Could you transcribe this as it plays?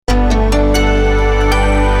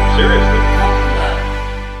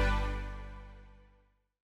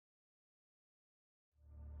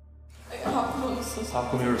How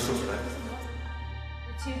come you're a suspect?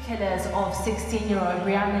 The two killers of 16-year-old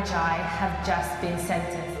Brianna Ghey have just been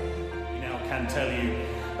sentenced. We now can tell you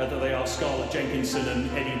that they are Scarlett Jenkinson and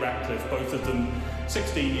Eddie Ratcliffe, both of them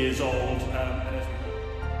 16 years old. And as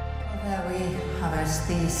we There we have it,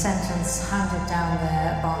 the sentence handed down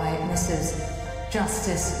there by Mrs.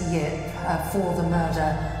 Justice Yip for the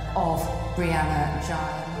murder of Brianna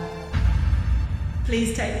Ghey.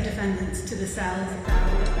 Please take the defendants to the cells.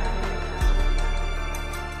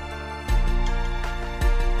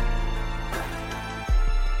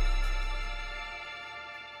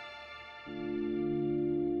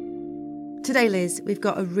 Today, Liz, we've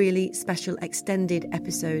got a really special extended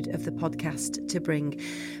episode of the podcast to bring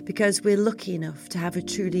because we're lucky enough to have a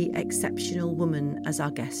truly exceptional woman as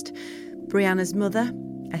our guest. Brianna's mother,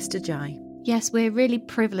 Esther Ghey. Yes, we're really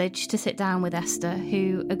privileged to sit down with Esther,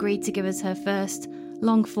 who agreed to give us her first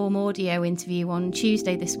long-form audio interview on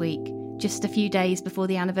Tuesday this week, just a few days before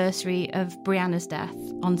the anniversary of Brianna's death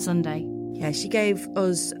on Sunday. Yeah, she gave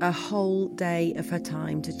us a whole day of her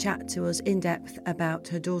time to chat to us in depth about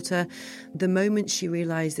her daughter, the moment she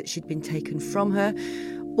realised that she'd been taken from her,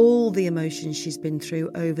 all the emotions she's been through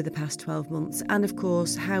over the past 12 months, and of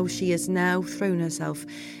course how she has now thrown herself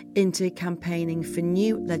into campaigning for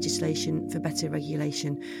new legislation for better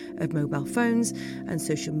regulation of mobile phones and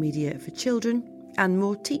social media for children, and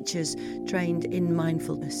more teachers trained in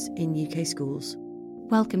mindfulness in UK schools.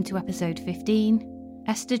 Welcome to episode 15,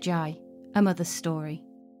 Esther Ghey, A Mother's Story.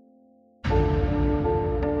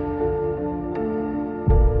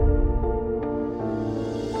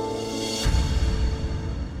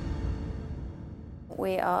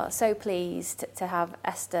 We are so pleased to have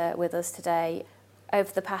Esther with us today.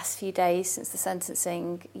 Over the past few days since the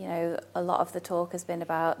sentencing, a lot of the talk has been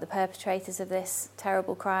about the perpetrators of this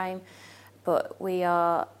terrible crime, but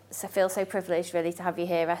feel so privileged really to have you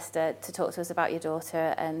here, Esther, to talk to us about your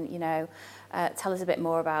daughter and, tell us a bit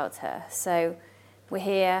more about her. So we're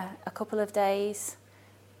here a couple of days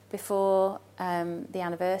before the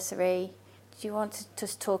anniversary. Do you want to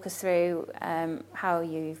just talk us through how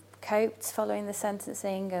you've coped following the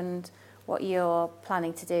sentencing and what you're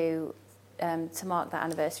planning to do to mark that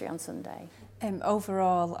anniversary on Sunday?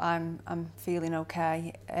 Overall, I'm feeling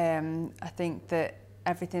okay. I think that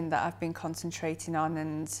everything that I've been concentrating on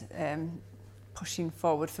and pushing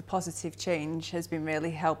forward for positive change has been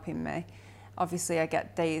really helping me. Obviously, I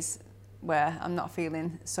get days where I'm not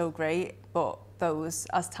feeling so great, but those,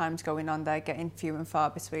 as time's going on, they're getting few and far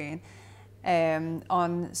between.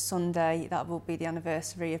 On Sunday, that will be the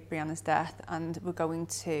anniversary of Brianna's death, and we're going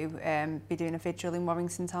to be doing a vigil in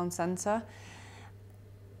Warrington Town Centre.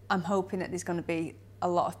 I'm hoping that there's going to be a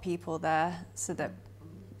lot of people there so that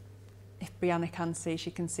if Brianna can see,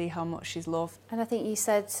 she can see how much she's loved. And I think you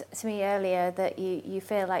said to me earlier that you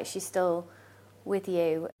feel like she's still with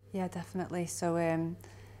you. Yeah, definitely. So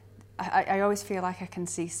I always feel like I can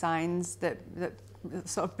see signs that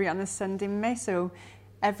sort of Brianna's sending me. So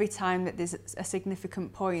every time that there's a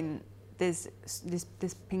significant point, there's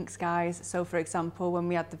pink skies. So, for example, when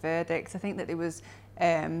we had the verdict, I think that there was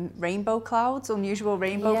rainbow clouds, unusual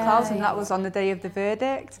rainbow clouds, and that was on the day of the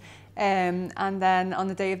verdict. And then on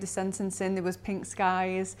the day of the sentencing, there was pink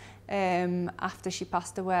skies. After she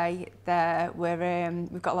passed away,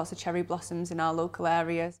 we've got lots of cherry blossoms in our local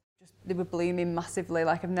areas. They were blooming massively,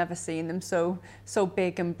 like I've never seen them so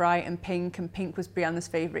big and bright and pink was Brianna's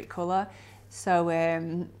favourite colour. So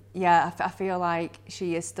I feel like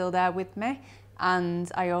she is still there with me, and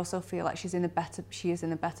I also feel like she is in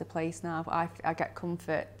a better place now. I get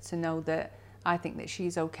comfort to know that I think that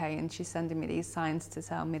she's okay, and she's sending me these signs to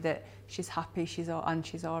tell me that she's happy, she's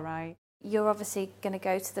all right. You're obviously going to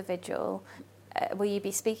go to the vigil. Will you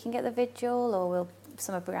be speaking at the vigil, or will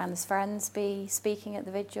some of Brianna's friends be speaking at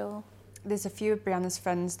the vigil? There's a few of Brianna's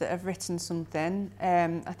friends that have written something.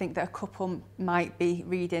 I think that a couple might be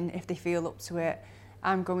reading if they feel up to it.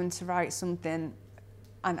 I'm going to write something,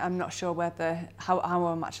 and I'm not sure how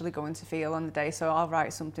I'm actually going to feel on the day, so I'll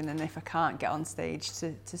write something, and if I can't get on stage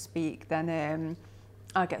to speak, then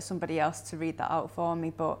I'll get somebody else to read that out for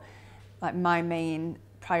me. But like, my main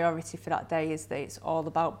priority for that day is that it's all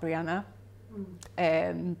about Brianna.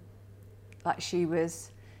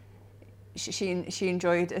 She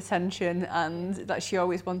enjoyed attention, and that she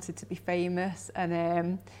always wanted to be famous,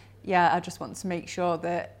 and I just want to make sure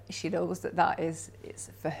that she knows that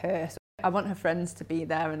it's for her. So I want her friends to be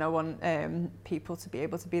there, and I want people to be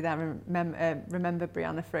able to be there and remember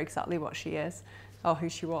Brianna for exactly what she is or who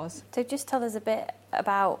she was. So just tell us a bit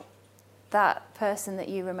about that person that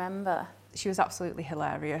you remember. She was absolutely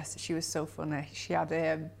hilarious. She was so funny. She had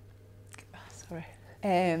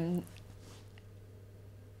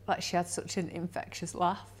like she had such an infectious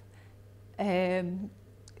laugh.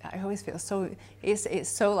 I always feel so, it's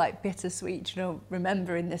so like bittersweet, you know,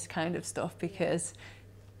 remembering this kind of stuff, because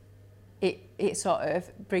it sort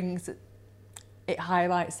of it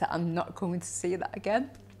highlights that I'm not going to see that again.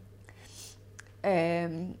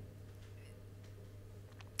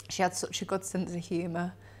 She had such a good sense of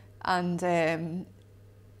humour, and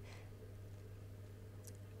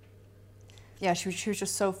yeah, she was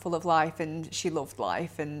just so full of life, and she loved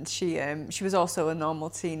life, and she was also a normal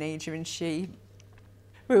teenager, and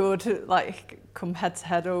we would like come head to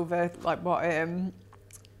head over like what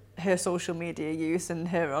her social media use and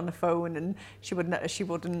her on the phone, and she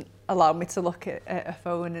wouldn't allow me to look at her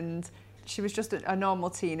phone, and she was just a normal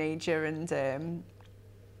teenager, and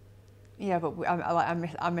yeah, but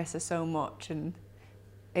I miss her so much, and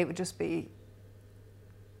it would just be.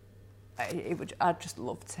 I'd just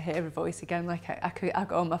love to hear her voice again. Like I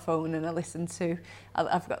go on my phone and I listen to.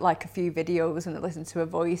 I've got like a few videos and I listen to her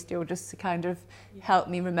voice, you know, just to kind of help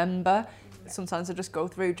me remember. Sometimes I just go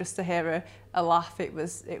through just to hear a laugh. It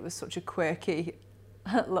was such a quirky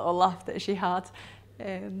little laugh that she had.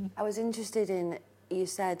 I was interested in, you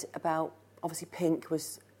said about obviously pink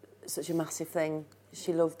was such a massive thing.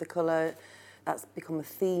 She loved the colour. That's become a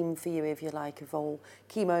theme for you, if you like, of all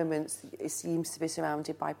key moments. It seems to be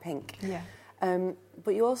surrounded by pink. Yeah.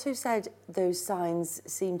 But you also said those signs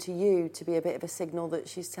seem to you to be a bit of a signal that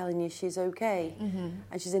she's telling you she's okay,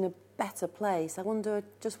 and she's in a better place. I wonder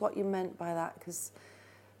just what you meant by that, because,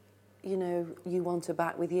 you know, you want her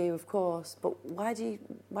back with you, of course, but why do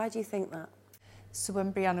you think that? So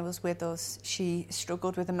when Brianna was with us, she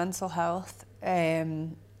struggled with her mental health.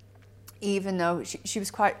 Even though she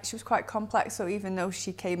was quite complex, so even though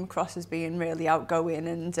she came across as being really outgoing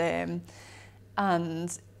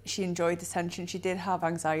and she enjoyed attention, she did have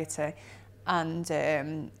anxiety, and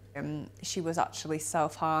she was actually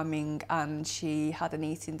self-harming, and she had an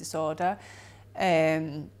eating disorder.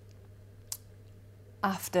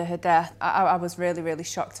 After her death, I was really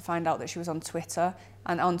shocked to find out that she was on Twitter,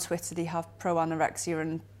 and on Twitter they have pro-anorexia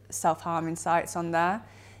and self-harming sites on there.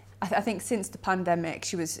 I think since the pandemic,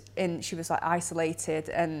 she was like isolated,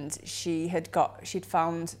 and she'd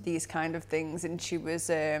found these kind of things, and she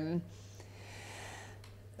was, I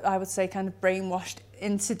would say, kind of brainwashed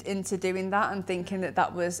into doing that and thinking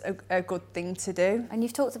that was a good thing to do. And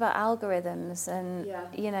you've talked about algorithms, and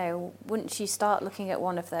you know, once you start looking at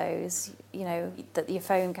one of those, you know, that your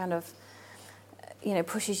phone kind of, you know,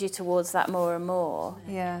 pushes you towards that more and more.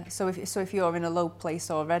 Yeah. So if you're in a low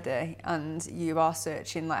place already and you are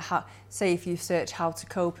searching, like, say if you search how to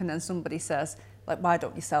cope and then somebody says, like, why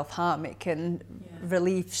don't you self-harm? It can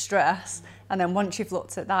relieve stress. And then once you've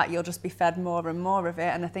looked at that, you'll just be fed more and more of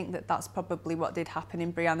it. And I think that that's probably what did happen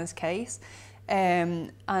in Brianna's case.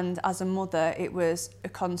 And as a mother, it was a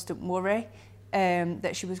constant worry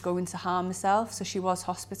that she was going to harm herself. So she was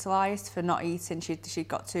hospitalised for not eating. She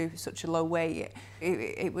got to such a low weight.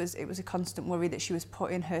 It was a constant worry that she was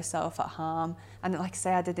putting herself at harm. And like I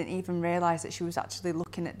say, I didn't even realise that she was actually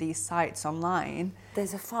looking at these sites online.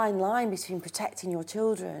 There's a fine line between protecting your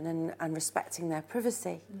children and respecting their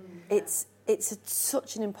privacy. It's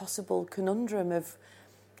such an impossible conundrum of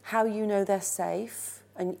how you know they're safe,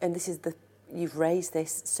 and this is you've raised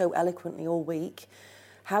this so eloquently all week.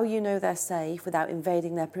 How you know they're safe without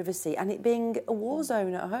invading their privacy, and it being a war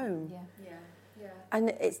zone at home. And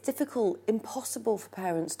it's difficult, impossible for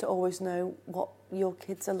parents to always know what your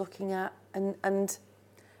kids are looking at. And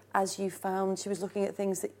as you found, she was looking at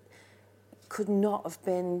things that could not have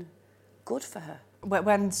been good for her.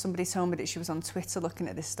 When somebody told me that she was on Twitter looking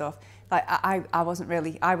at this stuff, like I wasn't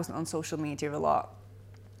on social media a lot,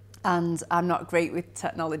 and I'm not great with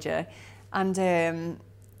technology, and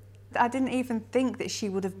I didn't even think that she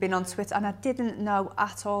would have been on Twitter, and I didn't know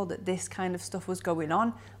at all that this kind of stuff was going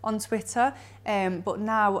on Twitter. But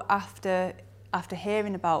now, after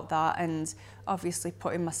hearing about that, and obviously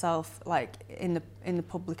putting myself like in the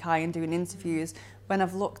public eye and doing interviews, when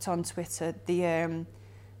I've looked on Twitter,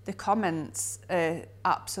 the comments are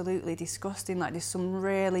absolutely disgusting. Like, there's some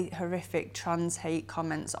really horrific trans hate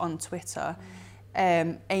comments on Twitter,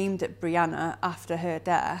 aimed at Brianna after her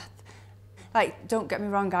death. Like, don't get me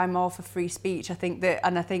wrong, I'm all for free speech. I think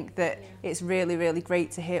that it's really, really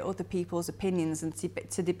great to hear other people's opinions and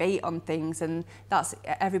to debate on things, and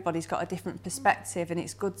everybody's got a different perspective, and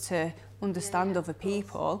it's good to understand other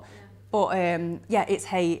people. But it's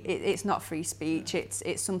hate. It's not free speech.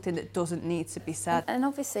 It's something that doesn't need to be said. And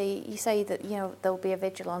obviously, you say that, you know, there'll be a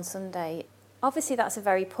vigil on Sunday. Obviously, that's a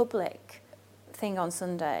very public thing on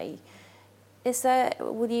Sunday.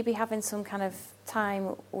 Will you be having some kind of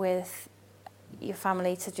time with your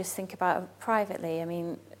family to just think about it privately? I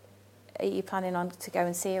mean, Are you planning on to go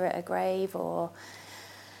and see her at her grave or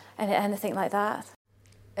anything like that?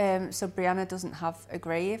 So Brianna doesn't have a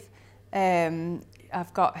grave.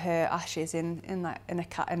 I've got her ashes in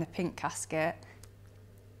a pink casket.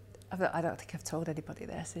 I don't think I've told anybody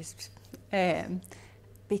this.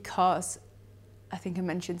 Because I think I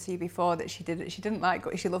mentioned to you before that she didn't like,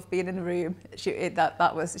 she loved being in the room. She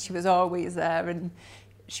was always there, and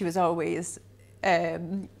she was always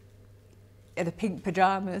in the pink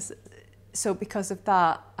pyjamas. So because of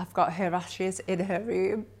that, I've got her ashes in her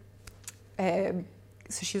room.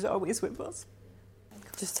 So she's always with us.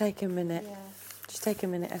 Just take a minute. Yeah. Just take a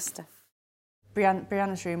minute, Esther.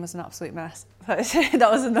 Brianna's room was an absolute mess. That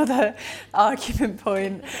was another argument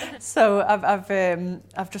point. So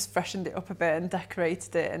I've just freshened it up a bit and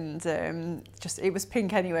decorated it, and it was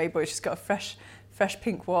pink anyway, but it's just got fresh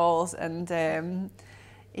pink walls, and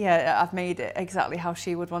I've made it exactly how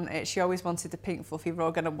she would want it. She always wanted the pink fluffy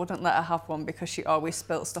rug, and I wouldn't let her have one because she always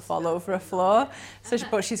spilt stuff all over her floor.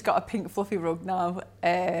 But she's got a pink fluffy rug now,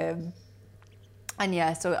 and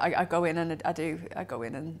so I go in and I go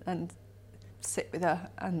in and sit with her,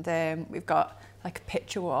 and we've got like a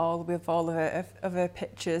picture wall with all of her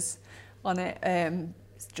pictures on it,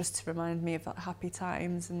 just to remind me of like happy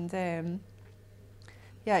times, and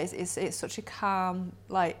it's such a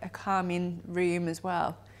calming room as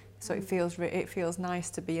well. So it feels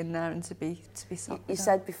nice to be in there and to be sat. You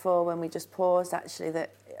said before when we just paused actually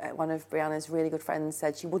that one of Brianna's really good friends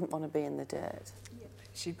said she wouldn't want to be in the dirt.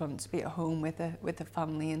 She'd want to be at home with the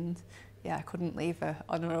family, and I couldn't leave her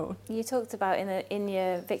on her own. You talked about in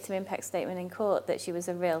your victim impact statement in court that she was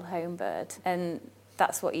a real home bird, and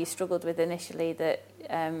that's what you struggled with initially, that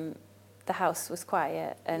the house was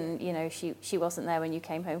quiet and she wasn't there when you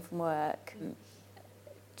came home from work.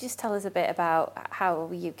 Just tell us a bit about how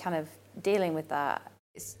were you kind of dealing with that?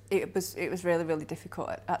 It was really, really difficult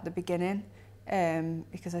at the beginning.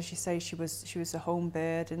 Because as you say, she was a home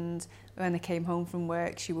bird, and when I came home from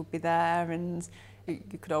work she would be there, and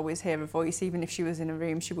you could always hear her voice. Even if she was in a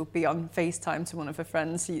room, she would be on FaceTime to one of her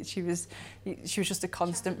friends. She was just a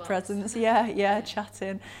constant presence.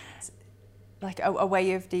 Chatting. Like a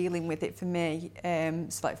way of dealing with it for me.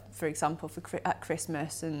 So like for example, at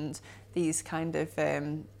Christmas and these kind of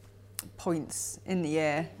points in the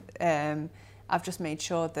year, I've just made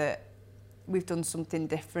sure that we've done something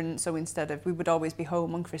different. So we would always be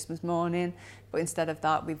home on Christmas morning, but instead of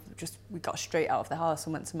that, we got straight out of the house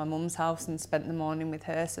and went to my mum's house and spent the morning with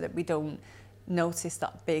her, so that we don't notice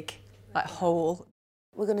that big hole.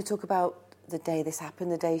 We're going to talk about the day this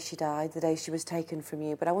happened, the day she died, the day she was taken from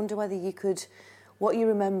you, but I wonder whether what you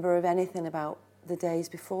remember of anything about the days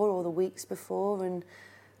before or the weeks before, and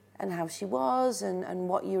how she was, and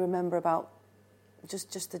what you remember about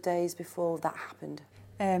just the days before that happened.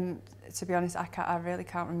 To be honest, I really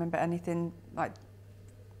can't remember anything like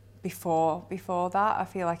before that. I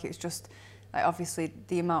feel like it's just like obviously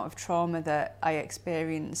the amount of trauma that I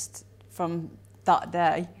experienced from that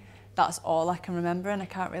day. That's all I can remember, and I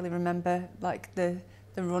can't really remember like the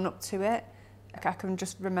run up to it. Like, I can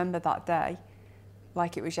just remember that day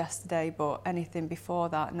like it was yesterday, but anything before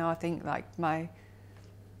that, no. I think like my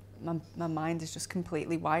mind has just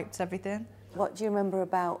completely wiped everything. What do you remember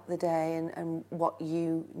about the day and what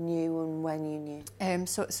you knew and when you knew?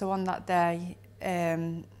 So on that day,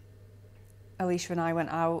 Alicia and I went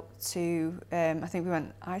out to, I think we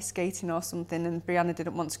went ice skating or something, and Brianna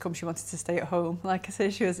didn't want to come. She wanted to stay at home. Like I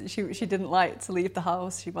said, she didn't like to leave the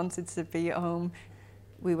house. She wanted to be at home.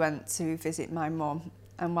 We went to visit my mum,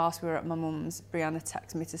 and whilst we were at my mum's, Brianna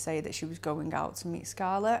texted me to say that she was going out to meet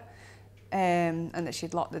Scarlett, and that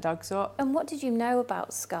she'd locked the dogs up. And what did you know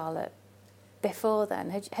about Scarlett before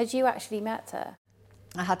then? Had you actually met her?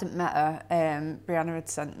 I hadn't met her. Brianna had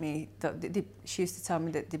sent me, she used to tell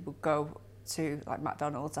me that they would go to like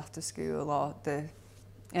McDonald's after school or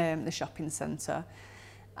the shopping centre,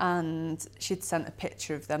 and she'd sent a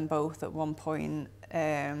picture of them both at one point,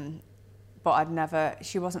 but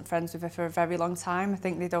she wasn't friends with her for a very long time. I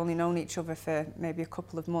think they'd only known each other for maybe a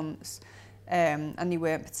couple of months, and they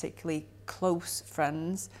weren't particularly close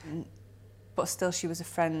friends, but still she was a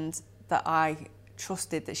friend that I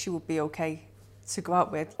trusted that she would be okay to go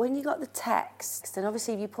out with. When you got the text, and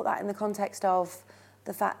obviously you put that in the context of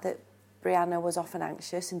the fact that Brianna was often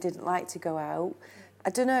anxious and didn't like to go out, I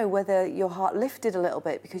don't know whether your heart lifted a little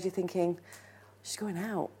bit because you're thinking, she's going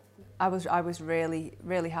out. I was really,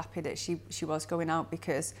 really happy that she was going out,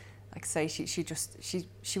 because like I say,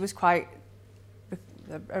 she was quite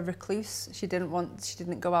a recluse. She didn't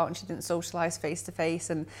go out and she didn't socialise face to face,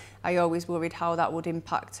 and I always worried how that would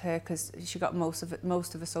impact her, because she got most of her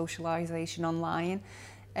socialisation online,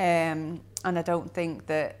 and I don't think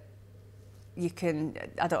that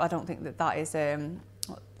I don't think that is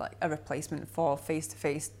like a replacement for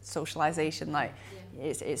face-to-face socialisation. Like,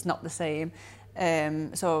 it's not the same.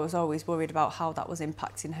 So I was always worried about how that was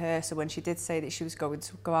impacting her. So when she did say that she was going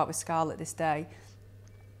to go out with Scarlett this day,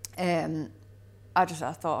 I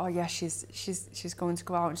thought, oh yeah, she's going to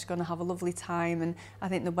go out and she's going to have a lovely time. And I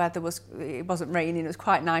think the weather it wasn't raining, it was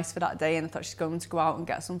quite nice for that day, and I thought she's going to go out and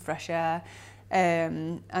get some fresh air.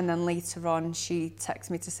 And then later on, she texted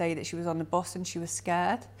me to say that she was on the bus and she was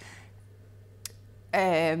scared.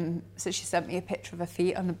 So she sent me a picture of her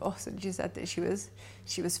feet on the bus, and she said that she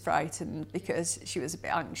was frightened because she was a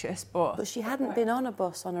bit anxious. But she hadn't been on a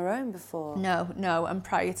bus on her own before. No, and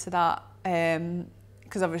prior to that,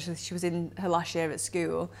 because obviously she was in her last year at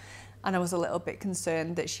school, and I was a little bit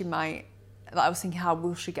concerned that I was thinking, how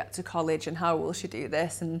will she get to college and how will she do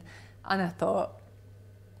this? And I thought,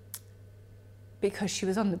 because she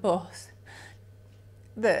was on the bus,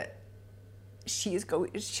 that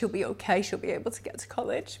she'll be okay, she'll be able to get to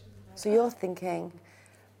college. So you're thinking,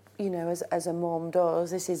 you know, as a mum does,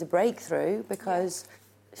 this is a breakthrough because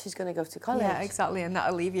she's going to go to college. Yeah, exactly, and that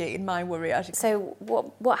alleviated my worry. So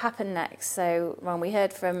what happened next? So, Ron, we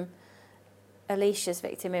heard from Alicia's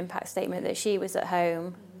victim impact statement that she was at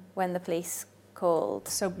home when the police called.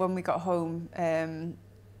 So when we got home,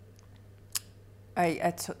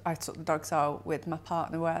 I took the dogs out with my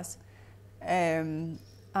partner Wes, and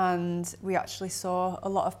we actually saw a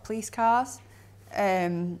lot of police cars,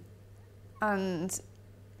 and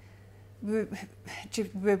we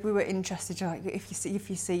were interested. Like, if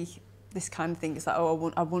you see this kind of thing, it's like,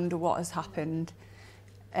 oh, I wonder what has happened.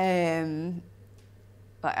 Like,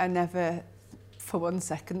 I never for 1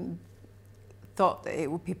 second thought that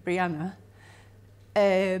it would be Brianna.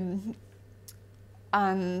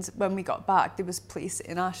 And when we got back, there was police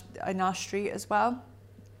in our street as well.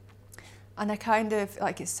 And I kind of,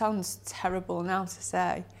 like, it sounds terrible now to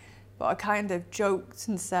say, but I kind of joked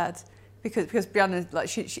and said, because Brianna, like,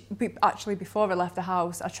 she actually, before I left the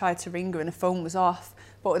house, I tried to ring her and the phone was off,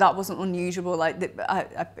 but that wasn't unusual. Like,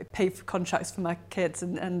 I paid for contracts for my kids,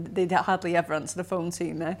 and they hardly ever answer the phone to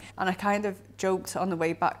me. And I kind of joked on the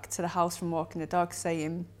way back to the house from walking the dog,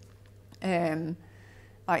 saying,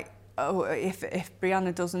 like, oh, if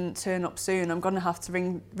Brianna doesn't turn up soon, I'm going to have to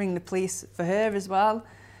ring the police for her as well.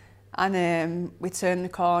 And we turned the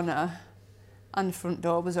corner and the front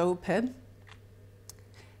door was open.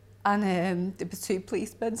 And there were two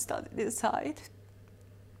policemen standing inside.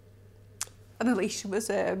 And Alicia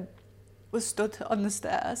was stood on the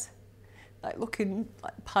stairs, like, looking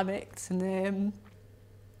like panicked. And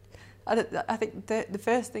I think the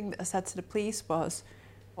first thing that I said to the police was,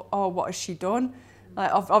 oh, what has she done?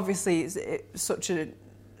 Like, obviously, it's such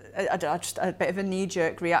just a bit of a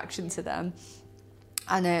knee-jerk reaction to them.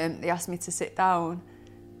 And they asked me to sit down,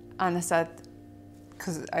 and I said,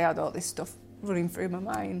 because I had all this stuff running through my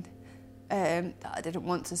mind, that I didn't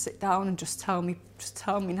want to sit down, and just tell me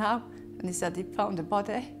now. And they said they'd found a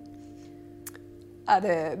body.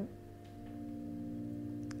 And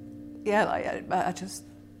yeah, like, I just,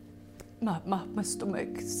 my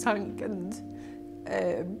stomach sank, and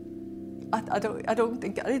I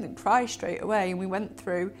didn't cry straight away, and we went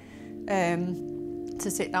through to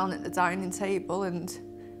sit down at the dining table, and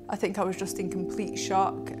I think I was just in complete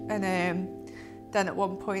shock. And then at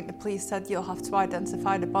one point the police said, you'll have to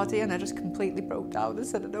identify the body, and I just completely broke down and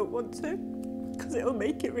said I don't want to, because it'll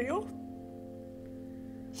make it real.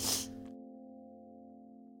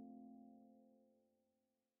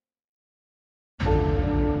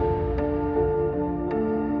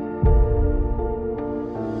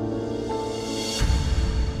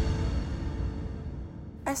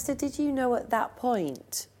 Esther, did you know at that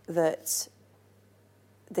point that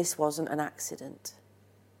this wasn't an accident?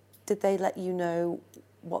 Did they let you know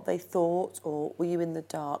what they thought, or were you in the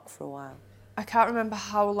dark for a while? I can't remember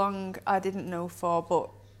how long I didn't know for, but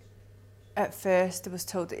at first I was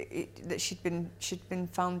told that she'd been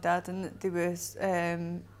found dead, and that there was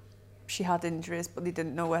she had injuries, but they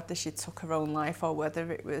didn't know whether she took her own life or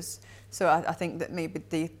whether it was. So I think that maybe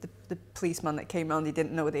the policeman that came around, he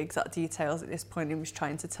didn't know the exact details at this point. He was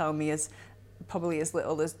trying to tell me probably as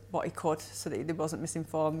little as what he could, so that he wasn't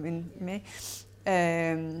misinforming me.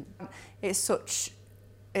 It is such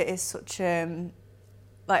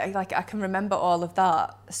like I can remember all of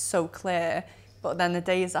that so clear, but then the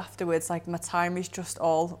days afterwards, like, my time is just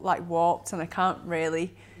all like warped, and I can't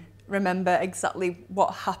really remember exactly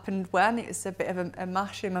what happened when. It's a bit of a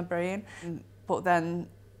mash in my brain. But then,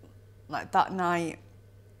 like, that night,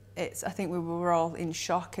 I think we were all in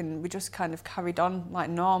shock, and we just kind of carried on like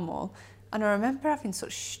normal. And I remember having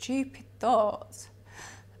such stupid thoughts,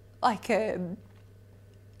 like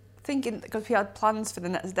thinking, because we had plans for the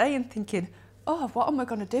next day, and thinking, oh, what am I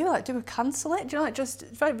going to do? Like, do I cancel it? Do you know, like, just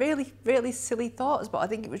really, really silly thoughts. But I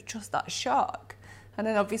think it was just that shock. And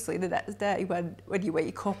then obviously the next day when you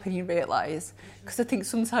wake up and you realise, because I think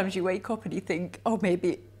sometimes you wake up and you think, oh,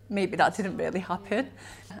 maybe that didn't really happen.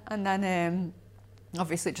 And then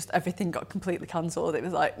obviously just everything got completely cancelled. It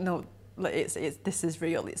was like, no, this is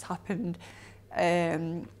real, it's happened.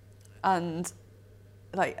 And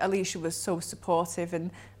like Alicia was so supportive,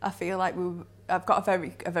 and I feel like I've got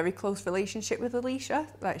a very close relationship with Alicia.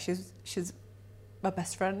 Like she's my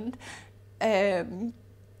best friend.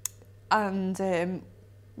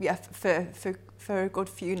 Yeah, for a good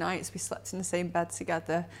few nights we slept in the same bed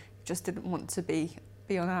together. Just didn't want to be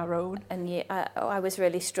on our own. And I was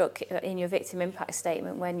really struck in your victim impact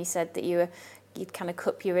statement when you said that you'd kind of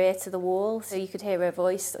cup your ear to the wall so you could hear her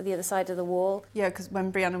voice at the other side of the wall. Yeah, because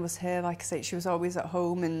when Brianna was here, like I say, she was always at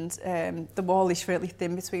home, and the wall is really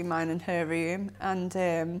thin between mine and her room.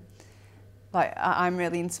 And like I'm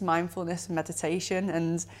really into mindfulness and meditation,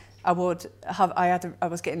 and I was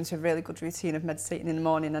getting into a really good routine of meditating in the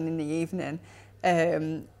morning and in the evening.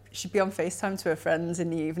 She'd be on FaceTime to her friends in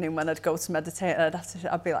the evening when I'd go to meditate, and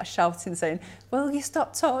I'd be like shouting, saying, "Will you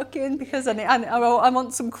stop talking? Because I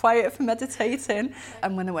want some quiet for meditating."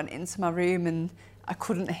 And when I went into my room and I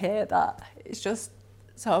couldn't hear that, it's just,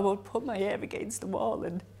 so I would put my ear against the wall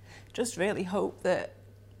and just really hope that,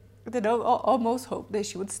 almost hope that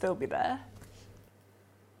she would still be there.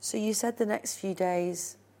 So you said the next few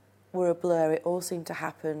days were a blur. It all seemed to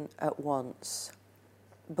happen at once.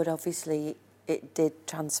 But obviously it did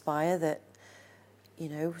transpire that,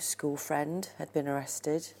 school friend had been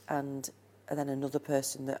arrested, and then another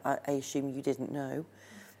person that I assume you didn't know.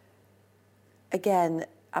 Again,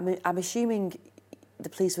 I'm assuming the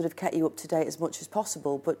police would have kept you up to date as much as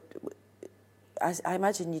possible, but I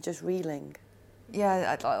imagine you're just reeling.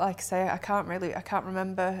 Yeah, like I say, I can't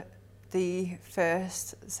remember the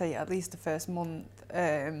first month.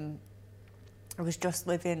 I was just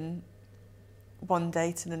living one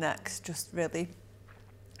day to the next, just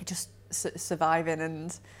surviving.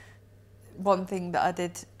 And one thing that I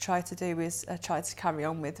did try to do is I tried to carry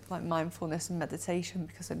on with like mindfulness and meditation,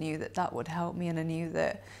 because I knew that would help me, and I knew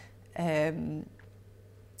that I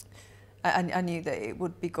knew that it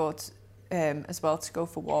would be good as well to go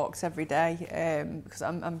for walks every day, because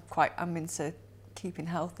I'm into keeping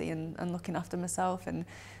healthy and looking after myself, and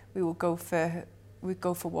we'd go for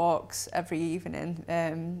walks every evening,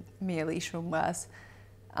 me, Alicia and Wes.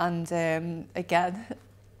 And again,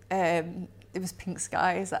 it was pink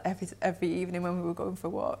skies every evening when we were going for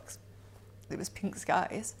walks. It was pink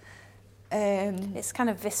skies. It's kind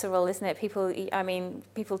of visceral, isn't it?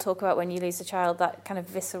 People talk about when you lose a child, that kind of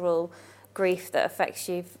visceral grief that affects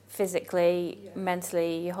you physically,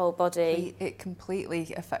 mentally, your whole body. It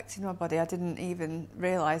completely affected my body. I didn't even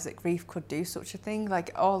realise that grief could do such a thing.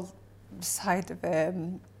 Like, all side of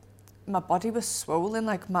my body was swollen.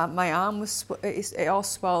 Like my arm was it all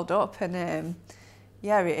swelled up, and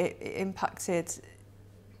it impacted.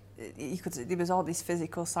 There was all these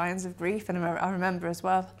physical signs of grief, and I remember as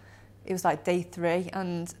well, it was like day 3,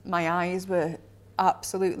 and my eyes were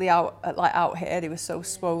absolutely out here. They were so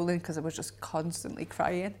swollen because I was just constantly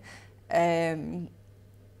crying. It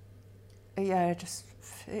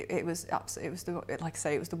was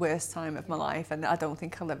the worst time of my life, and I don't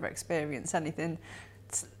think I'll ever experience anything.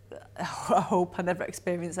 I hope I never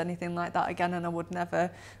experience anything like that again, and I would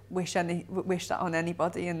never wish that on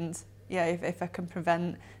anybody. And yeah, if I can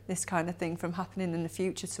prevent this kind of thing from happening in the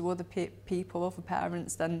future to other people, other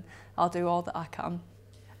parents, then I'll do all that I can.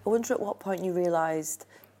 I wonder at what point you realised,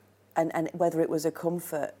 and whether it was a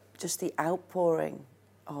comfort, just the outpouring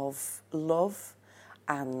of love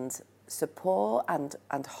and support and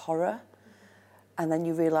horror, and then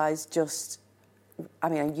you realised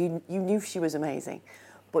you knew she was amazing,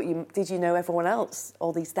 but did you know everyone else,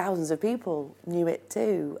 all these thousands of people knew it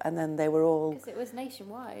too, and then they were all... Because it was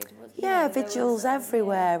nationwide, wasn't it? Yeah, vigils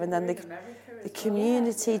everywhere, and then the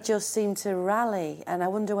community just seemed to rally, and I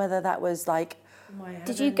wonder whether that was like...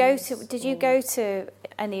 Did you go to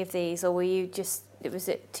any of these, or were you just... Was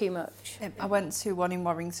it too much? I went to one in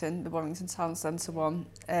Warrington, the Warrington Town Centre one,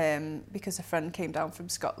 because a friend came down from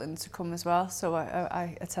Scotland to come as well, so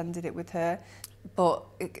I attended it with her. But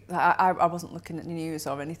I wasn't looking at the news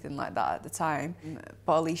or anything like that at the time.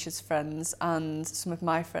 But Alicia's friends and some of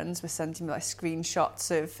my friends were sending me like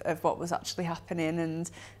screenshots of what was actually happening,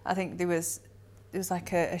 and I think there was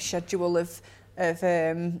like a schedule of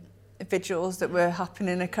vigils that were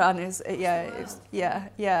happening across.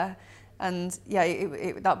 And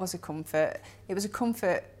that was a comfort. It was a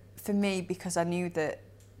comfort for me because I knew that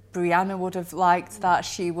Brianna would have liked that,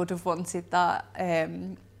 she would have wanted that.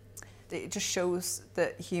 It just shows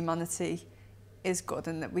that humanity is good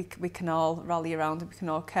and that we can all rally around and we can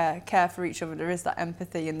all care for each other. There is that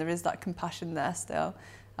empathy and there is that compassion there still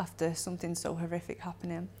after something so horrific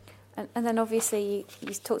happening. And then obviously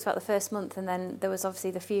you talked about the first month, and then there was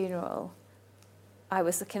obviously the funeral. I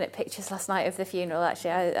was looking at pictures last night of the funeral,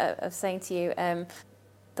 actually. I was saying to you,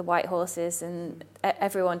 the white horses and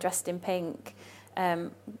everyone dressed in pink.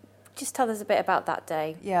 Just tell us a bit about that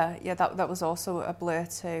day. Yeah, that was also a blur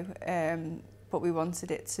too. But we wanted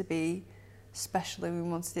it to be special, and we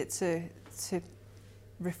wanted it to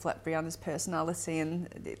reflect Brianna's personality, and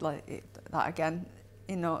that again,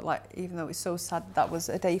 you know, like even though it's so sad, that was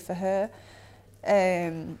a day for her.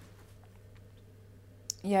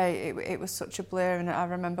 Yeah, it was such a blur, and I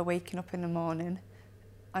remember waking up in the morning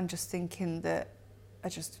and just thinking that I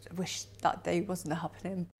just wish that day wasn't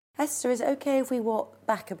happening. Esther, is it okay if we walk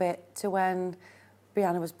back a bit to when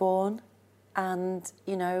Brianna was born and,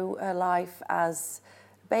 you know, her life as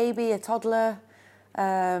a baby, a toddler,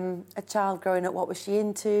 a child growing up? What was she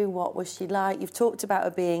into? What was she like? You've talked about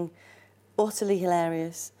her being utterly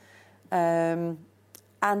hilarious and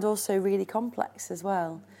also really complex as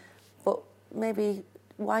well. But maybe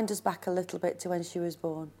wind us back a little bit to when she was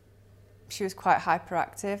born. She was quite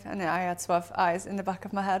hyperactive, and I had to have eyes in the back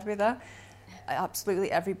of my head with her.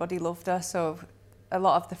 Absolutely everybody loved her, so a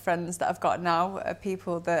lot of the friends that I've got now are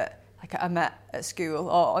people that I met at school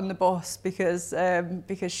or on the bus because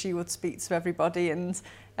she would speak to everybody and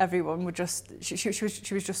everyone would just she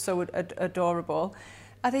was just so adorable.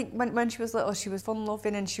 I think when she was little, she was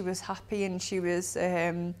fun-loving and she was happy and she was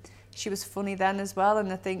funny then as well.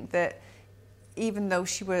 And I think that even though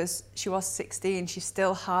she was 16, she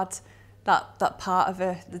still had that part of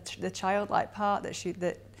her, the childlike part that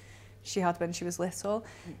she had when she was little.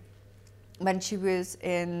 When she was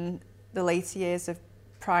in the later years of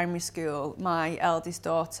primary school, my eldest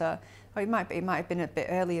daughter, it might have been a bit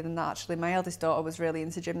earlier than that actually, my eldest daughter was really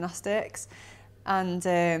into gymnastics, and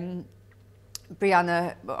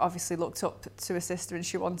Brianna obviously looked up to her sister and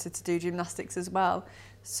she wanted to do gymnastics as well.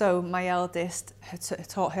 So my eldest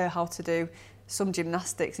taught her how to do some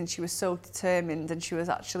gymnastics, and she was so determined, and she was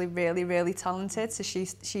actually really, really talented, so she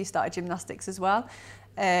started gymnastics as well.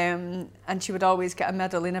 And she would always get a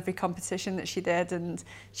medal in every competition that she did, and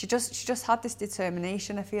she just had this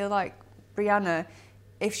determination. I feel like Brianna,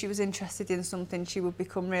 if she was interested in something, she would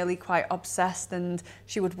become really quite obsessed and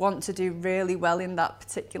she would want to do really well in that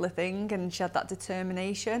particular thing, and she had that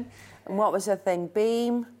determination. And what was her thing?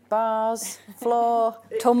 Beam, bars, floor,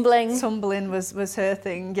 tumbling? Tumbling was her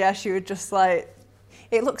thing. Yeah, she would just like,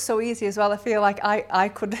 it looks so easy as well. I feel like I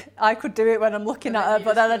could do it when I'm looking at her,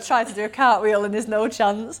 but then I'd try to do a cartwheel and there's no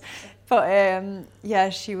chance. But yeah,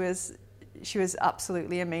 she was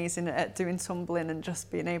absolutely amazing at doing tumbling and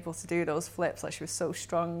just being able to do those flips. Like, she was so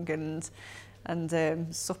strong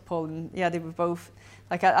and supple, and yeah, they were both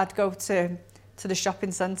like, I'd go to the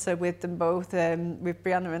shopping centre with them both, with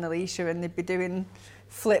Brianna and Alicia, and they'd be doing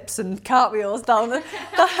flips and cartwheels down the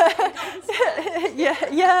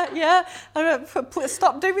yeah.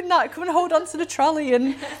 Stop doing that, come and hold on to the trolley.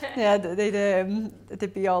 And yeah,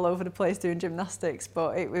 they'd be all over the place doing gymnastics.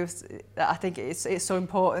 But I think it's so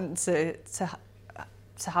important to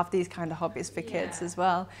have these kind of hobbies for kids as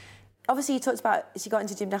well. Obviously, you talked about she got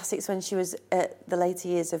into gymnastics when she was at the later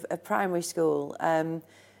years of primary school.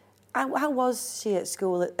 How was she at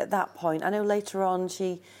school at that point? I know later on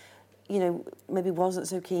she, you know, maybe wasn't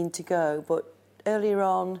so keen to go, but earlier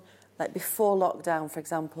on, like before lockdown, for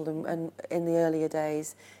example, and in the earlier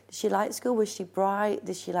days, did she like school? Was she bright?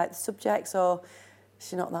 Did she like the subjects, or is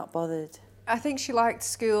she not that bothered? I think she liked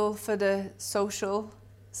school for the social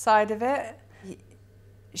side of it.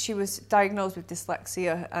 She was diagnosed with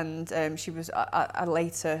dyslexia, and she was at a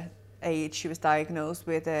later age, she was diagnosed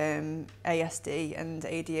with ASD and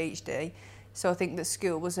ADHD. So I think that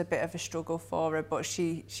school was a bit of a struggle for her, but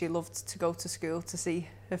she loved to go to school to see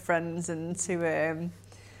her friends and to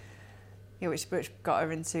which got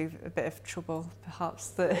her into a bit of trouble, perhaps,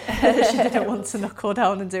 that she didn't want to knuckle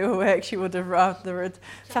down and do her work. She would have rather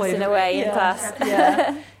chatting away in class.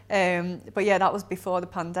 Yeah. But yeah, that was before the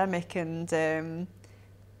pandemic, and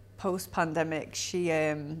post-pandemic,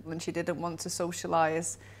 when she didn't want to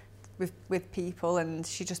socialise with people, and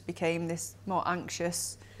she just became this more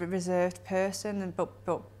anxious, reserved person. And but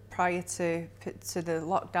prior to the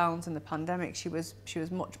lockdowns and the pandemic, she was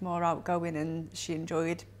much more outgoing, and she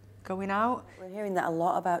enjoyed going out. We're hearing that a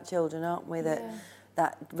lot about children, aren't we?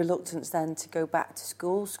 That reluctance then to go back to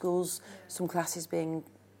school. Schools, some classes being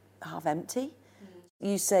half empty.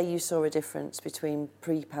 You say you saw a difference between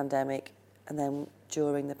pre-pandemic and then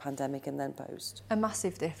during the pandemic and then post? A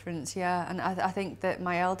massive difference, yeah. And I think that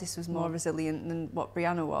my eldest was more resilient than what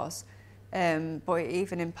Brianna was, but it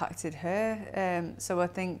even impacted her. So I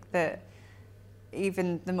think that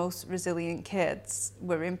even the most resilient kids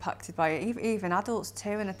were impacted by it, even adults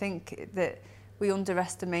too. And I think that we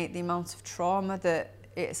underestimate the amount of trauma that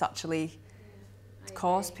it's actually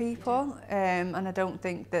caused people. And I don't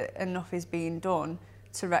think that enough is being done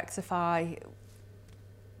to rectify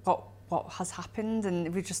what has happened,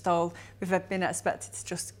 and we've been expected to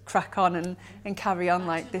just crack on and carry on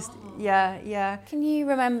like this. Yeah. Can you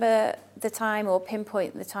remember the time or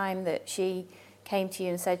pinpoint the time that she came to you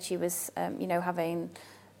and said she was, having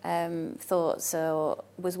thoughts or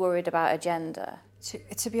was worried about her gender?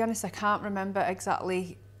 To be honest, I can't remember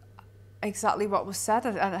exactly what was said,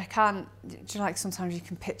 and I can't. Like sometimes you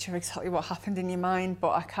can picture exactly what happened in your mind, but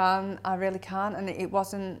I really can't, and it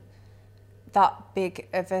wasn't that big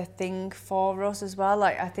of a thing for us as well.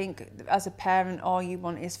 Like I think as a parent, all you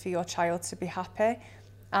want is for your child to be happy,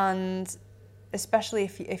 and especially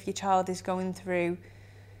if your child is going through,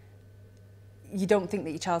 you don't think that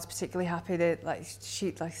your child's particularly happy. That she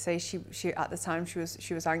at the time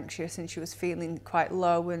she was anxious and she was feeling quite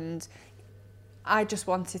low, and I just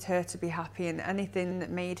wanted her to be happy, and anything that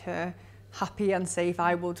made her happy and safe,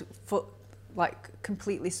 I would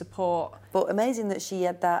completely support. But amazing that she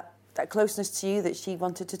had that closeness to you, that she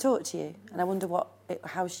wanted to talk to you, and I wonder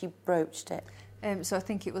how she broached it. So I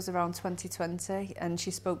think it was around 2020, and she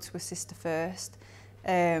spoke to her sister first.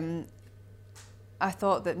 I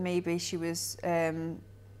thought that maybe she was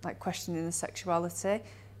questioning the sexuality,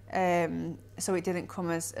 so it didn't come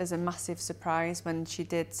as a massive surprise when she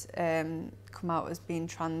did come out as being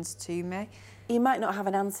trans to me. You might not have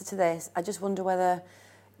an answer to this. I just wonder whether,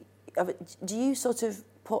 do you sort of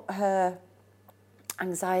put her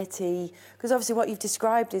anxiety, because obviously what you've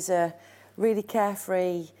described is a really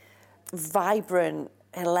carefree, vibrant,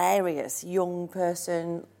 hilarious young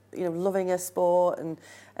person, loving her sport and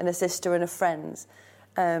a sister and her friends.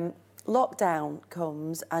 Lockdown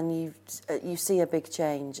comes and you see a big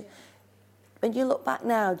change. Yeah. When you look back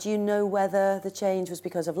now, do you know whether the change was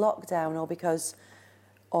because of lockdown or because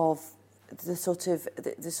of the sort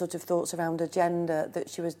of thoughts around her gender that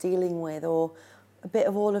she was dealing with, or a bit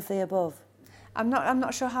of all of the above? I'm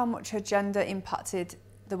not sure how much her gender impacted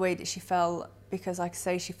the way that she felt, because like I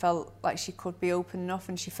say, she felt like she could be open enough,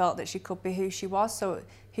 and she felt that she could be who she was, so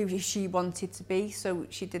who she wanted to be. So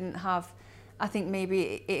she didn't have, I think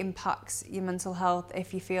maybe it impacts your mental health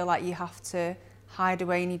if you feel like you have to hide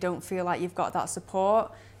away and you don't feel like you've got that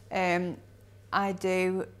support. I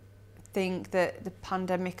do think that the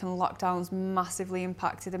pandemic and lockdowns massively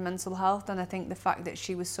impacted her mental health, and I think the fact that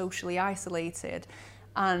she was socially isolated,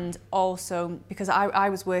 and also because I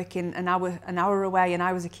was working an hour away and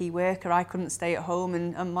I was a key worker, I couldn't stay at home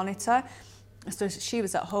and monitor. So she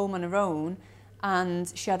was at home on her own,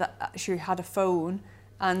 and she had a phone,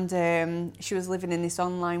 and she was living in this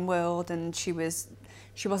online world, and she wasn't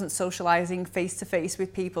socialising face to face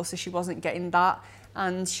with people, so she wasn't getting that.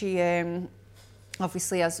 And she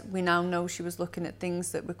obviously, as we now know, she was looking at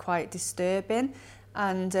things that were quite disturbing,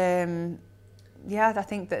 and I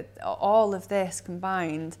think that all of this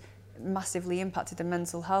combined massively impacted her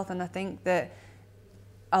mental health, and I think that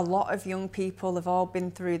a lot of young people have all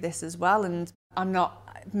been through this as well. And I'm not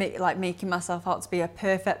making myself out to be a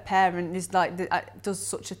perfect parent. Is does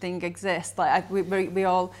such a thing exist? We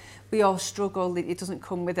all struggle. It doesn't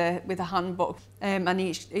come with a handbook, and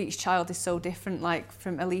each child is so different. Like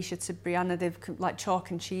from Alicia to Brianna, they've like chalk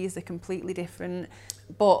and cheese. They're completely different.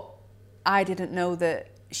 But I didn't know that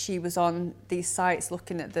she was on these sites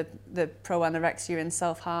looking at the pro-anorexia and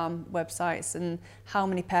self-harm websites, and how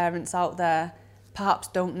many parents out there perhaps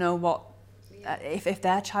don't know what if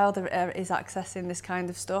their child is accessing this kind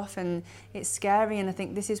of stuff, and it's scary. And I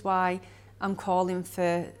think this is why I'm calling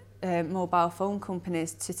for mobile phone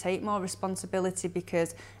companies to take more responsibility,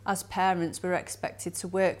 because as parents we're expected to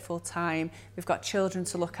work full time, we've got children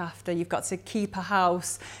to look after, you've got to keep a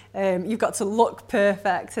house, you've got to look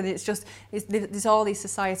perfect, and there's all these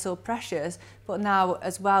societal pressures. But now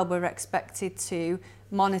as well we're expected to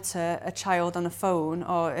monitor a child on a phone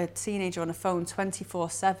or a teenager on a phone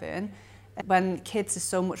 24/7 when kids are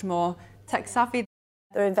so much more tech savvy.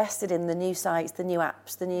 They're invested in the new sites, the new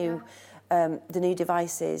apps, the new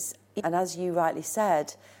devices. And as you rightly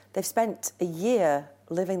said, they've spent a year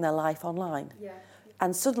living their life online. Yeah.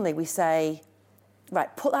 And suddenly we say,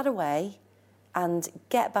 right, put that away and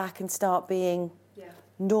get back and start being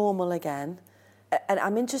normal again. And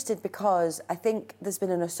I'm interested because I think there's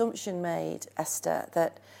been an assumption made, Esther,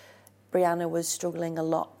 that Brianna was struggling a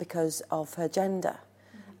lot because of her gender.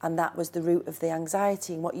 And that was the root of the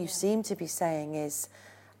anxiety. And what you seem to be saying is,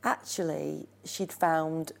 actually, she'd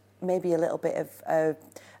found maybe a little bit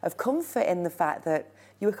of comfort in the fact that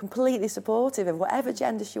you were completely supportive of whatever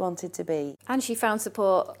gender she wanted to be. And she found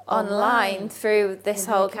support online through this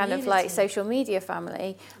whole kind of like social media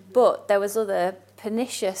family. But there was other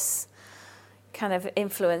pernicious kind of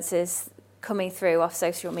influences coming through off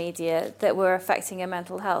social media that were affecting her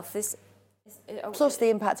mental health. Plus the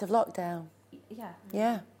impact of lockdown. Yeah.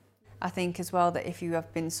 Yeah. I think as well that if you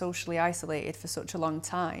have been socially isolated for such a long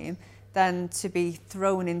time, then to be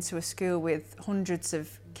thrown into a school with hundreds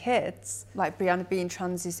of kids, like Brianna being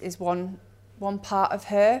trans is one part of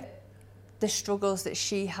her. The struggles that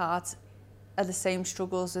she had are the same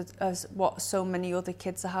struggles as what so many other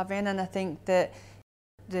kids are having, and I think that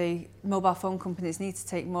the mobile phone companies need to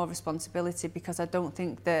take more responsibility, because I don't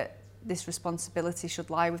think that this responsibility should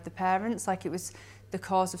lie with the parents. Like, it was the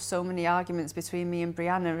cause of so many arguments between me and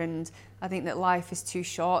Brianna, and I think that life is too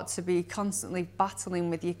short to be constantly battling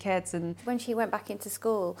with your kids. And when she went back into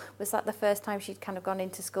school, was that the first time she'd kind of gone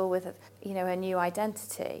into school with, you know, a new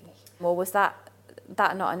identity, or was that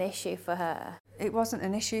not an issue for her? It wasn't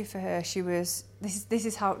an issue for her. She was this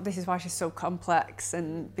is why she's so complex,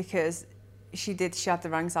 and because she had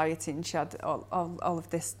the anxiety and she had all of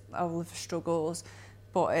the struggles,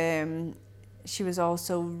 but she was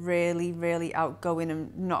also really, really outgoing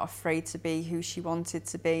and not afraid to be who she wanted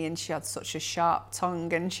to be, and she had such a sharp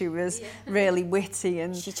tongue, and she was really witty.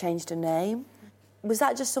 And she changed her name. Was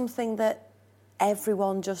that just something that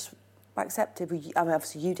everyone just accepted? I mean,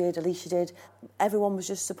 obviously you did, Alicia did. Everyone was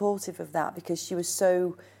just supportive of that because she was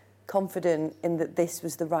so confident in that this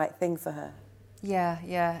was the right thing for her. Yeah,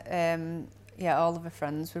 all of her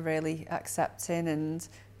friends were really accepting, and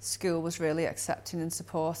school was really accepting and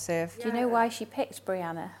supportive. Do you know why she picked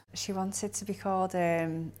Brianna? She wanted to be called,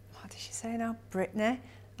 what did she say now? Brittany.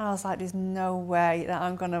 And I was like, there's no way that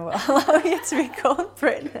I'm going to allow you to be called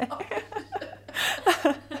Brittany.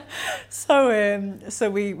 So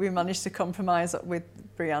we managed to compromise with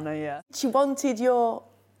Brianna, yeah. She wanted your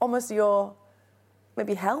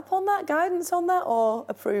maybe help on that, guidance on that, or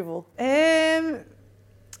approval?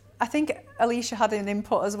 I think Alicia had an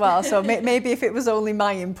input as well, so maybe if it was only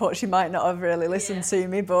my input, she might not have really listened to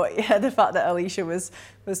me. But yeah, the fact that Alicia was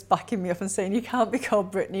backing me up and saying you can't be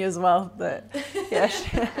called Brittany as well, that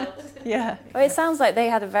yeah. Well, it sounds like they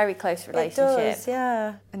had a very close relationship. It does,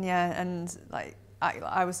 yeah. And like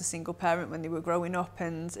I was a single parent when they were growing up,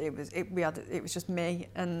 and it was just me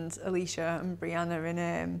and Alicia and Brianna,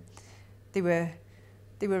 and they were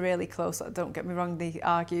really close. Don't get me wrong, they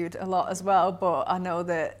argued a lot as well, but I know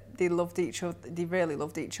that they loved each other. They really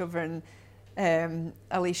loved each other, and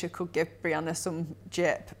Alicia could give Brianna some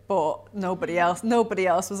jip, but nobody else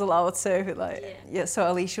was allowed to.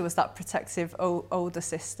 So Alicia was that protective older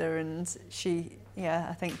sister, and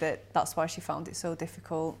I think that's why she found it so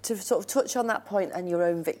difficult. To sort of touch on that point and your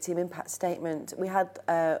own victim impact statement, we had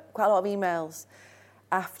quite a lot of emails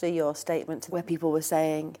after your statement where people were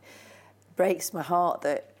saying, breaks my heart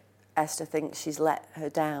that Esther thinks she's let her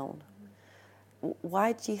down.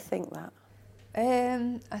 Why do you think that?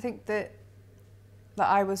 I think that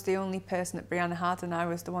I was the only person that Brianna had, and I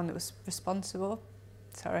was the one that was responsible.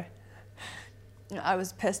 I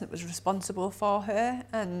was the person that was responsible for her,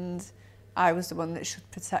 and I was the one that should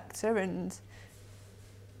protect her. And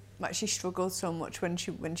like, she struggled so much when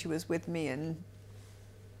she was with me, and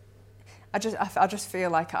I just feel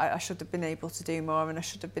like I should have been able to do more, and I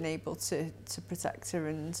should have been able to protect her.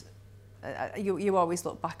 And you always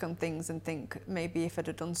look back on things and think maybe if I'd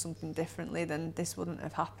have done something differently, then this wouldn't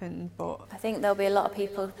have happened. But I think there'll be a lot of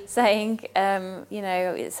people saying,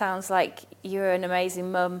 it sounds like you're an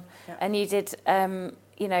amazing mum, and you did,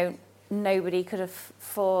 nobody could have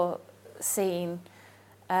foreseen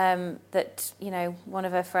that, one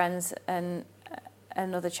of her friends and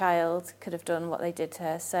another child could have done what they did to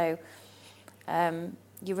her. So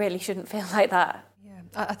you really shouldn't feel like that. Yeah,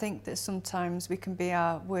 I think that sometimes we can be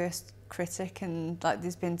our worst critic, and like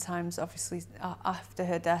there's been times obviously after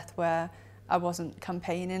her death where I wasn't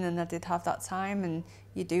campaigning, and I did have that time, and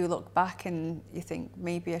you do look back and you think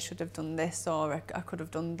maybe I should have done this, or I could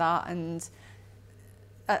have done that. And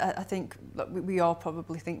I think we all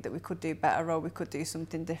probably think that we could do better, or we could do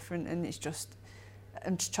something different, and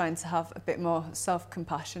I'm just trying to have a bit more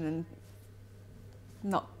self-compassion and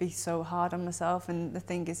not be so hard on myself. And the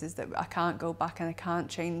thing is that I can't go back, and I can't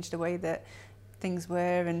change the way that things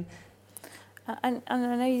were. And I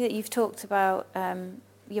know that you've talked about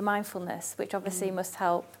your mindfulness, which obviously must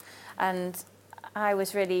help. And I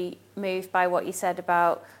was really moved by what you said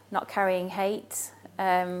about not carrying hate,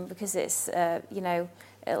 because it's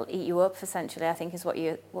it'll eat you up, essentially, I think is what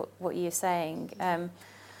you're saying.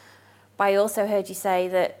 But I also heard you say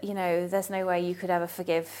that, you know, there's no way you could ever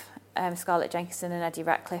forgive Scarlett Jenkinson and Eddie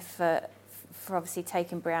Ratcliffe for obviously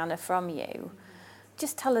taking Brianna from you.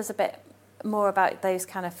 Just tell us a bit more about those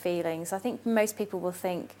kind of feelings. I think most people will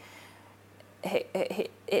think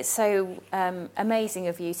it's so amazing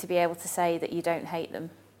of you to be able to say that you don't hate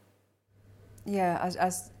them. Yeah,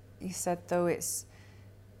 as you said, though, it's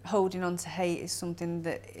holding on to hate is something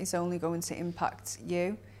that is only going to impact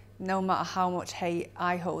you. No matter how much hate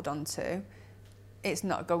I hold on to, it's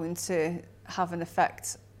not going to have an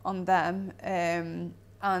effect on them.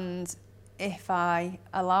 And if I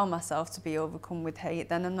allow myself to be overcome with hate,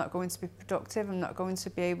 then I'm not going to be productive. I'm not going to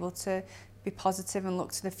be able to be positive and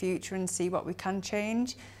look to the future and see what we can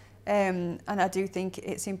change. And I do think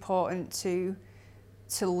it's important to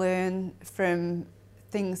learn from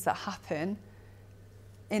things that happen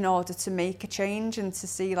in order to make a change and to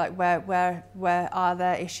see like where are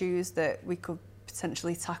there issues that we could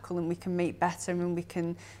potentially tackle and we can make better and we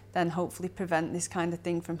can then hopefully prevent this kind of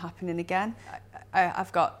thing from happening again.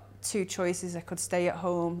 I've got two choices. I could stay at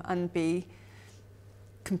home and be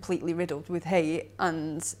completely riddled with hate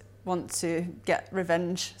and want to get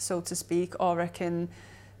revenge, so to speak, or I can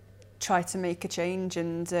try to make a change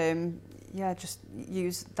and just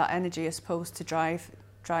use that energy, I suppose, to drive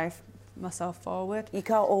myself forward. You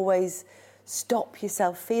can't always stop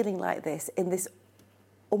yourself feeling like this in this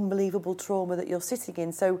unbelievable trauma that you're sitting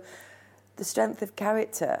in. So the strength of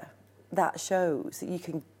character that shows that you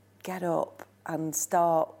can get up and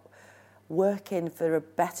start working for a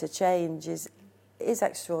better change is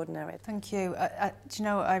extraordinary. Thank you. Do you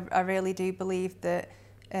know, I really do believe that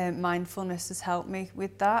mindfulness has helped me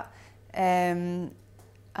with that.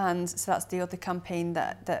 And so that's the other campaign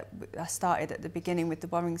that I started at the beginning with the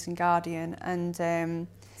Warrington Guardian, and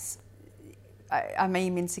I'm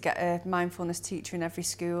aiming to get a mindfulness teacher in every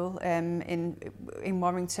school in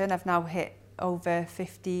Warrington. I've now hit over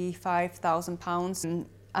 £55,000,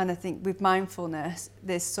 and I think with mindfulness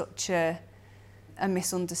there's such a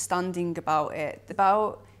misunderstanding about it,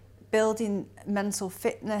 about building mental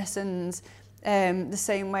fitness and the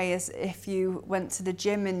same way as if you went to the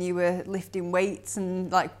gym and you were lifting weights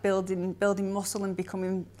and like building muscle and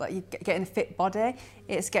becoming like you getting a fit body.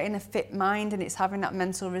 It's getting a fit mind and it's having that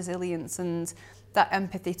mental resilience and that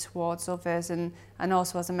empathy towards others and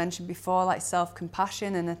also, as I mentioned before, like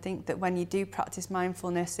self-compassion. And I think that when you do practice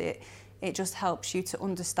mindfulness, it just helps you to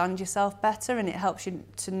understand yourself better and it helps you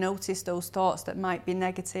to notice those thoughts that might be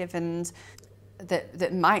negative and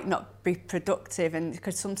that might not be productive, and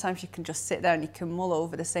because sometimes you can just sit there and you can mull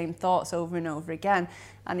over the same thoughts over and over again,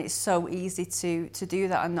 and it's so easy to do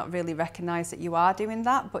that and not really recognise that you are doing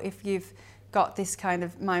that. But if you've got this kind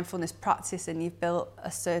of mindfulness practice and you've built a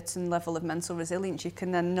certain level of mental resilience, you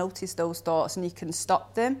can then notice those thoughts and you can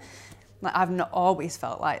stop them. Like, I've not always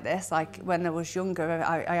felt like this. Like when I was younger,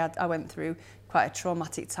 I went through quite a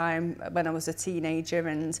traumatic time when I was a teenager,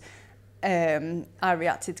 and I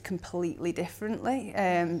reacted completely differently.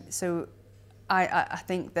 So I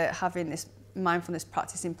think that having this mindfulness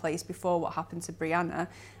practice in place before what happened to Brianna,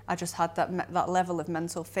 I just had that level of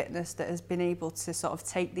mental fitness that has been able to sort of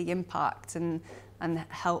take the impact and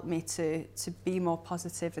help me to be more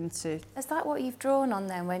positive and to... Is that what you've drawn on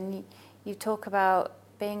then when you talk about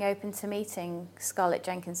being open to meeting Scarlett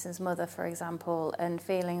Jenkinson's mother, for example, and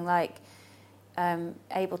feeling like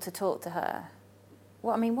able to talk to her?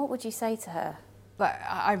 What would you say to her? Like,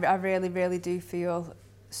 I really, really do feel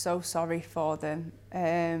so sorry for them.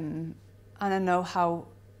 And I know how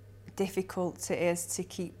difficult it is to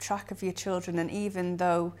keep track of your children. And even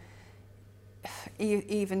though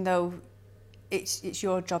it's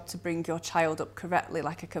your job to bring your child up correctly,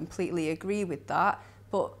 like I completely agree with that,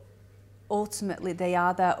 but ultimately they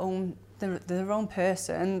are their own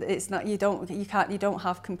person. It's not, you don't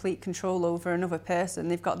have complete control over another person.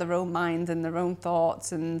 They've got their own mind and their own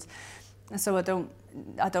thoughts, and so I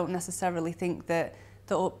don't necessarily think that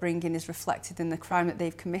the upbringing is reflected in the crime that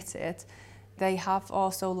they've committed. They have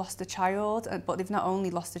also lost a child, but they've not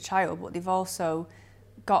only lost a child, but they've also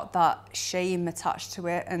got that shame attached to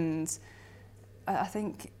it, and I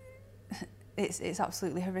think it's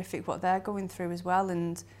absolutely horrific what they're going through as well.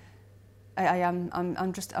 And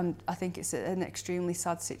I think it's an extremely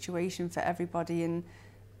sad situation for everybody,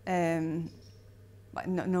 and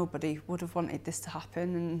nobody would have wanted this to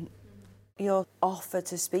happen. And your offer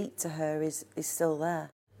to speak to her is still there.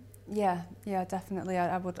 Yeah, definitely.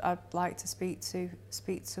 I'd like to speak to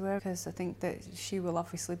her, because I think that she will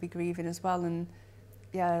obviously be grieving as well, and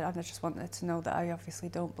yeah, I just want her to know that I obviously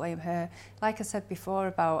don't blame her. Like I said before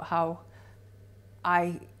about how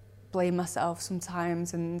I blame myself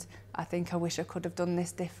sometimes, and I think I wish I could have done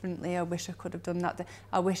this differently. I wish I could have done that.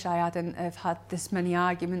 I wish I hadn't have had this many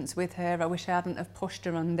arguments with her. I wish I hadn't have pushed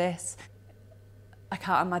her on this. I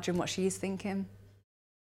can't imagine what she's thinking.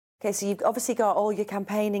 Okay, so you've obviously got all your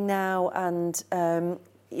campaigning now, and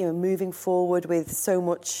moving forward with so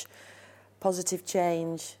much positive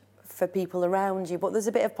change for people around you. But there's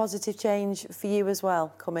a bit of positive change for you as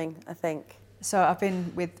well coming, I think. So I've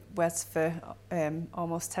been with Wes for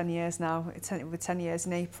almost 10 years now. It's 10 years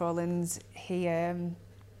in April, and he,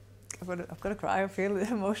 I've got to cry, I feel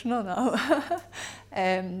emotional now.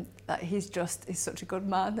 He's such a good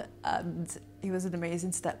man, and he was an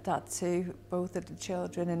amazing stepdad to both of the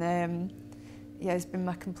children, and he's been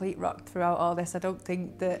my complete rock throughout all this. I don't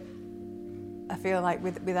think that, I feel like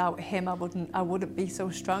without him I wouldn't be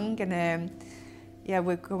so strong, and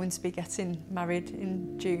we're going to be getting married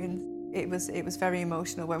in June. It was very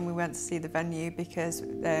emotional when we went to see the venue, because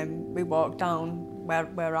we walked down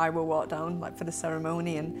where I will walk down, like, for the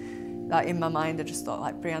ceremony, and that in my mind I just thought,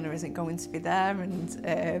 like, Brianna isn't going to be there, and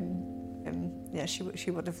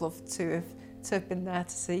she would have loved to have been there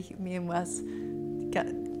to see me and Wes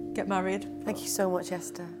get married. Thank you so much,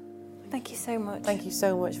 Esther. Thank you so much. Thank you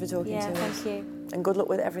so much for talking to us. Yeah, thank you. And good luck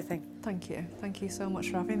with everything. Thank you so much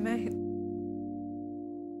for having me.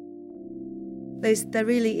 Liz, there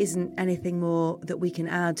really isn't anything more that we can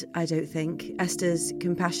add, I don't think. Esther's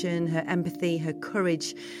compassion, her empathy, her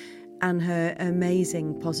courage and her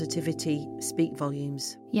amazing positivity speak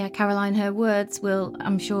volumes. Yeah, Caroline, her words will,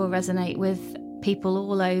 I'm sure, resonate with people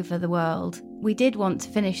all over the world. We did want to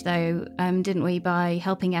finish, though, didn't we, by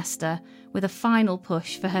helping Esther with a final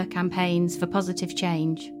push for her campaigns for positive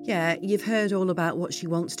change. Yeah, you've heard all about what she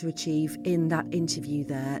wants to achieve in that interview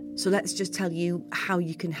there. So let's just tell you how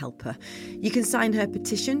you can help her. You can sign her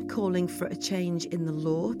petition calling for a change in the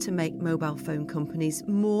law to make mobile phone companies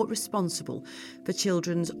more responsible for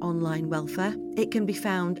children's online welfare. It can be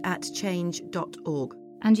found at change.org.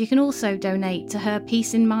 And you can also donate to her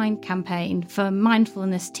Peace in Mind campaign for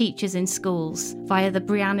mindfulness teachers in schools via the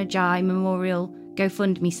Brianna Ghey Memorial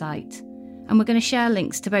GoFundMe site. And we're going to share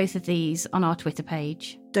links to both of these on our Twitter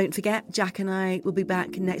page. Don't forget, Jack and I will be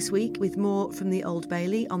back next week with more from the Old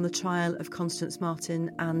Bailey on the trial of Constance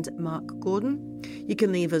Martin and Mark Gordon. You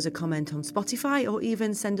can leave us a comment on Spotify or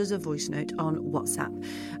even send us a voice note on WhatsApp.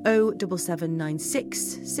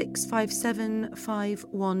 07796 657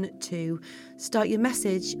 512. Start your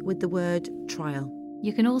message with the word trial.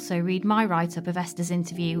 You can also read my write-up of Esther's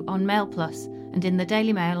interview on Mail Plus and in the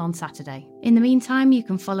Daily Mail on Saturday. In the meantime, you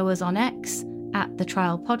can follow us on X at The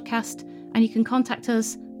Trial Podcast, and you can contact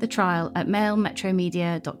us, The Trial, at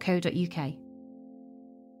mailmetromedia.co.uk.